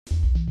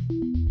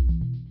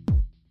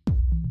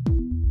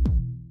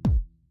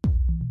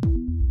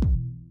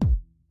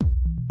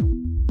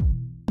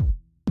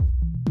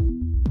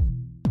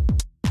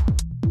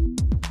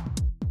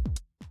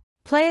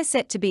player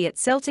set to be at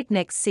Celtic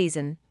next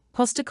season,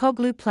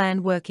 Postecoglou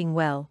plan working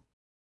well.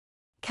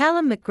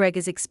 Callum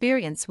McGregor's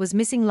experience was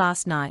missing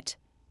last night,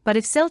 but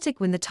if Celtic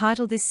win the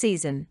title this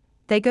season,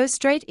 they go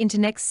straight into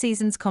next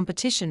season's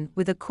competition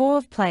with a core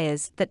of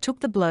players that took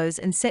the blows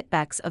and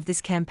setbacks of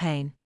this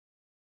campaign.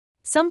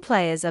 Some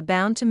players are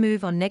bound to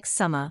move on next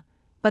summer,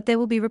 but there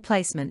will be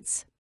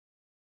replacements.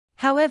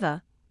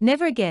 However,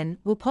 never again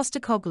will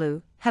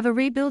Postecoglou have a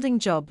rebuilding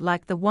job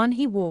like the one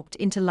he walked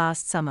into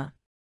last summer.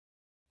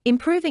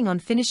 Improving on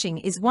finishing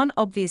is one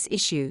obvious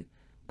issue,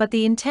 but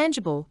the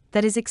intangible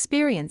that is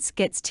experience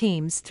gets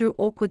teams through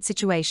awkward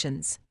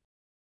situations.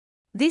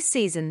 This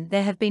season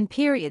there have been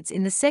periods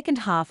in the second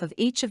half of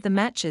each of the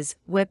matches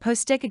where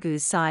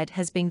Postecogou's side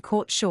has been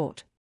caught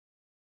short.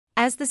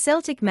 As the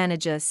Celtic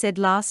manager said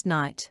last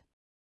night,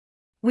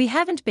 "We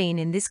haven't been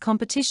in this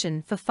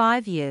competition for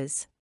 5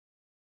 years.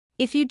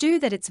 If you do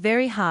that, it's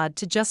very hard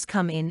to just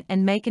come in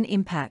and make an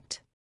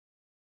impact.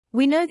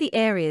 We know the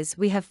areas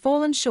we have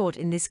fallen short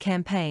in this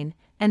campaign,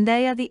 and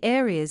they are the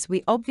areas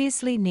we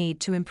obviously need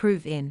to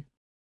improve in.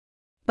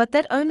 But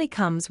that only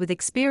comes with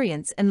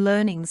experience and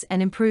learnings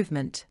and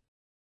improvement.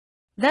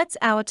 That's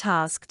our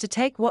task, to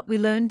take what we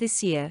learned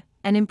this year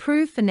and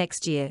improve for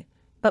next year,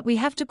 but we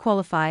have to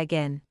qualify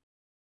again.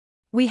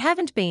 We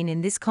haven't been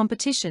in this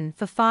competition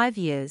for 5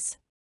 years.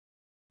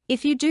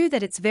 If you do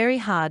that, it's very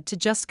hard to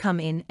just come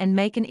in and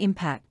make an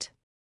impact.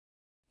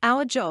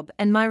 Our job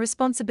and my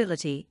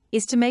responsibility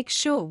is to make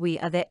sure we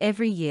are there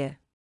every year.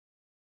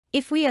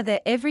 If we are there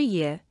every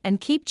year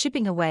and keep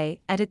chipping away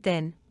at it,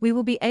 then we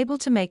will be able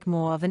to make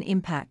more of an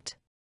impact.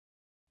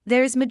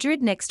 There is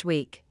Madrid next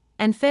week,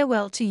 and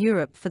farewell to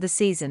Europe for the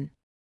season.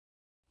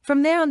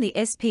 From there on, the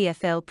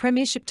SPFL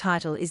Premiership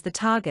title is the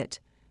target,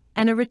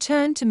 and a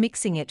return to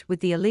mixing it with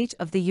the elite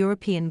of the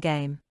European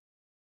game.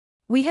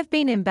 We have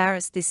been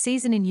embarrassed this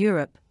season in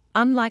Europe,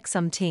 unlike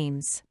some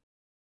teams.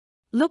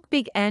 Look,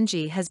 Big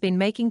Angie has been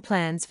making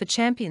plans for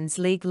Champions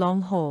League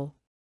long haul.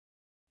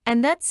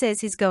 And that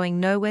says he's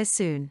going nowhere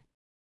soon.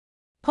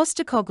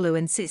 Postecoglou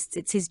insists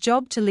it's his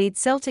job to lead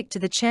Celtic to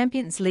the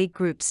Champions League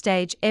group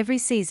stage every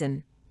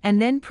season, and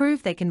then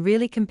prove they can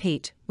really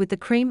compete with the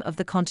cream of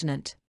the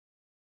continent.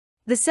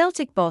 The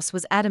Celtic boss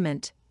was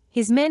adamant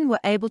his men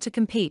were able to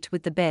compete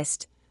with the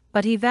best,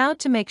 but he vowed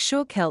to make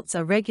sure Celts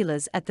are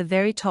regulars at the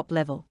very top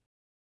level.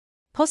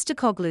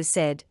 Postecoglou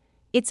said,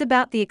 "It's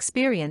about the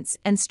experience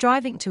and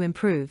striving to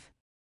improve.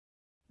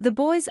 The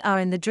boys are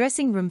in the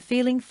dressing room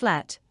feeling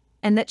flat,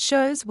 and that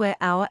shows where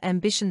our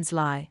ambitions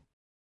lie.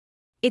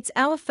 It's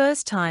our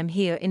first time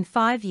here in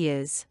 5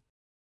 years.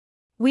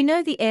 We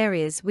know the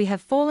areas we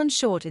have fallen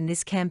short in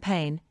this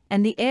campaign,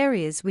 and the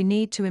areas we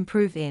need to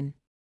improve in.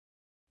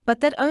 But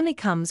that only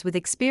comes with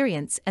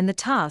experience, and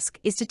the task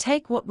is to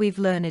take what we've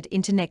learned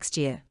into next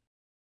year.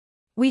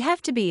 We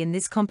have to be in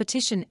this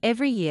competition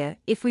every year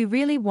if we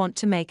really want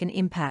to make an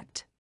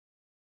impact.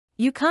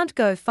 You can't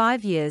go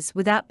 5 years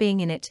without being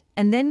in it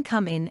and then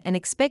come in and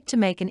expect to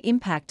make an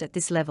impact at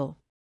this level.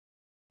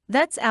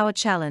 That's our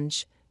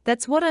challenge.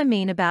 That's what I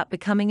mean about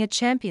becoming a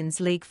Champions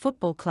League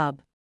football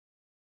club.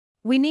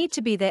 We need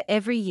to be there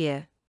every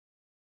year."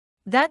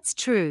 That's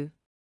true.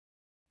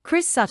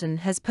 Chris Sutton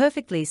has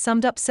perfectly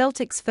summed up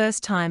Celtic's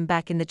first time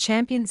back in the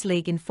Champions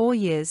League in 4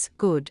 years: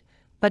 good,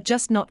 but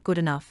just not good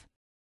enough.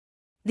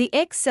 The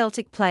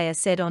ex-Celtic player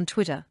said on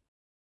Twitter.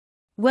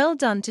 Well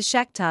done to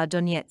Shakhtar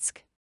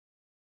Donetsk.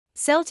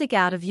 Celtic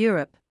out of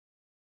Europe.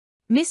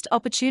 Missed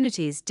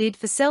opportunities did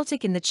for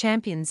Celtic in the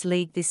Champions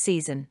League this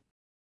season.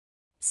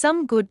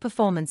 Some good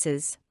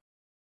performances.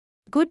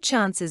 Good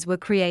chances were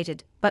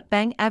created, but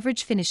bang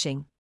average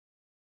finishing.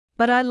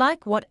 But I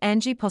like what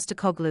Ange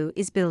Postecoglou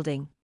is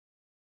building.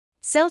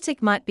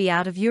 Celtic might be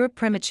out of Europe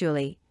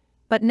prematurely,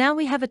 but now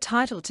we have a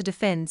title to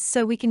defend,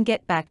 so we can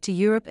get back to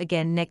Europe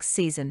again next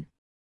season.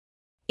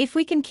 If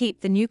we can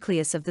keep the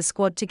nucleus of the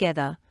squad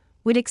together,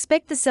 we'd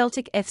expect the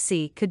Celtic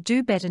FC could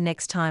do better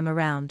next time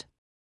around.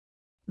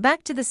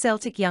 Back to the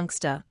Celtic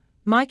youngster,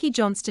 Mikey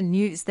Johnston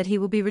news that he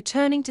will be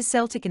returning to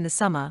Celtic in the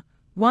summer,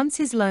 once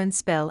his loan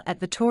spell at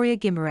Vitória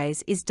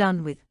Guimarães is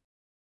done with.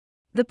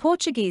 The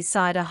Portuguese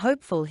side are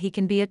hopeful he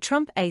can be a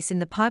trump ace in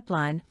the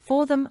pipeline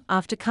for them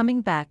after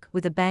coming back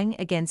with a bang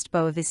against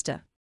Boa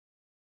Vista.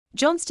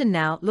 Johnston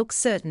now looks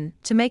certain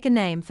to make a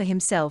name for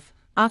himself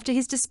after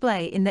his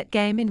display in that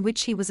game in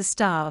which he was a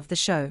star of the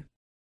show.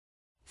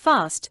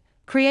 Fast,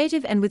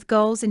 creative and with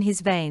goals in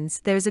his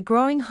veins, there is a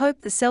growing hope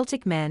the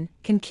Celtic man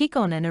can kick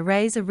on and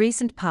erase a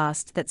recent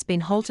past that's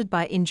been halted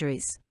by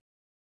injuries.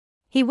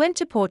 He went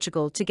to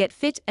Portugal to get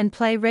fit and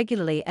play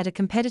regularly at a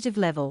competitive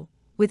level,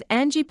 with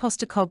Ange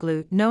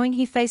Postecoglou knowing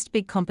he faced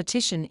big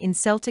competition in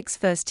Celtic's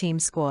first-team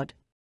squad.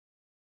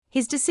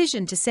 His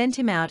decision to send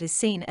him out is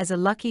seen as a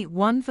lucky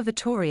one for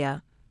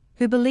Vitória,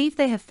 who believe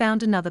they have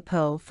found another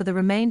pearl for the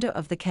remainder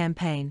of the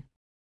campaign.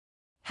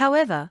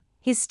 However,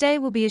 his stay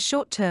will be a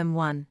short-term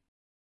one.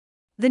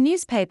 The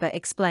newspaper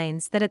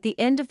explains that at the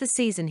end of the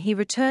season he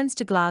returns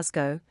to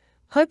Glasgow,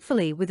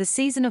 hopefully with a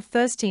season of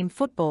first-team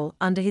football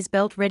under his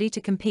belt, ready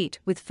to compete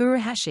with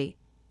Furuhashi,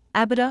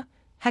 Abada,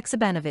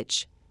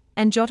 Haksabanovic,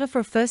 and Jota for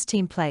a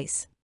first-team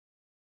place.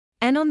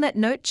 And on that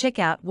note, check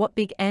out what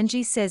Big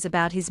Angie says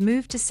about his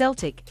move to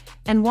Celtic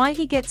and why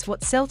he gets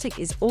what Celtic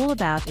is all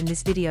about in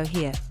this video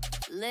here.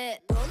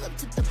 Roll up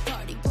to the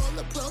party, roll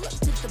up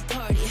to the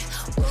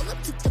party, roll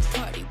up to the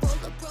party,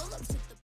 roll up.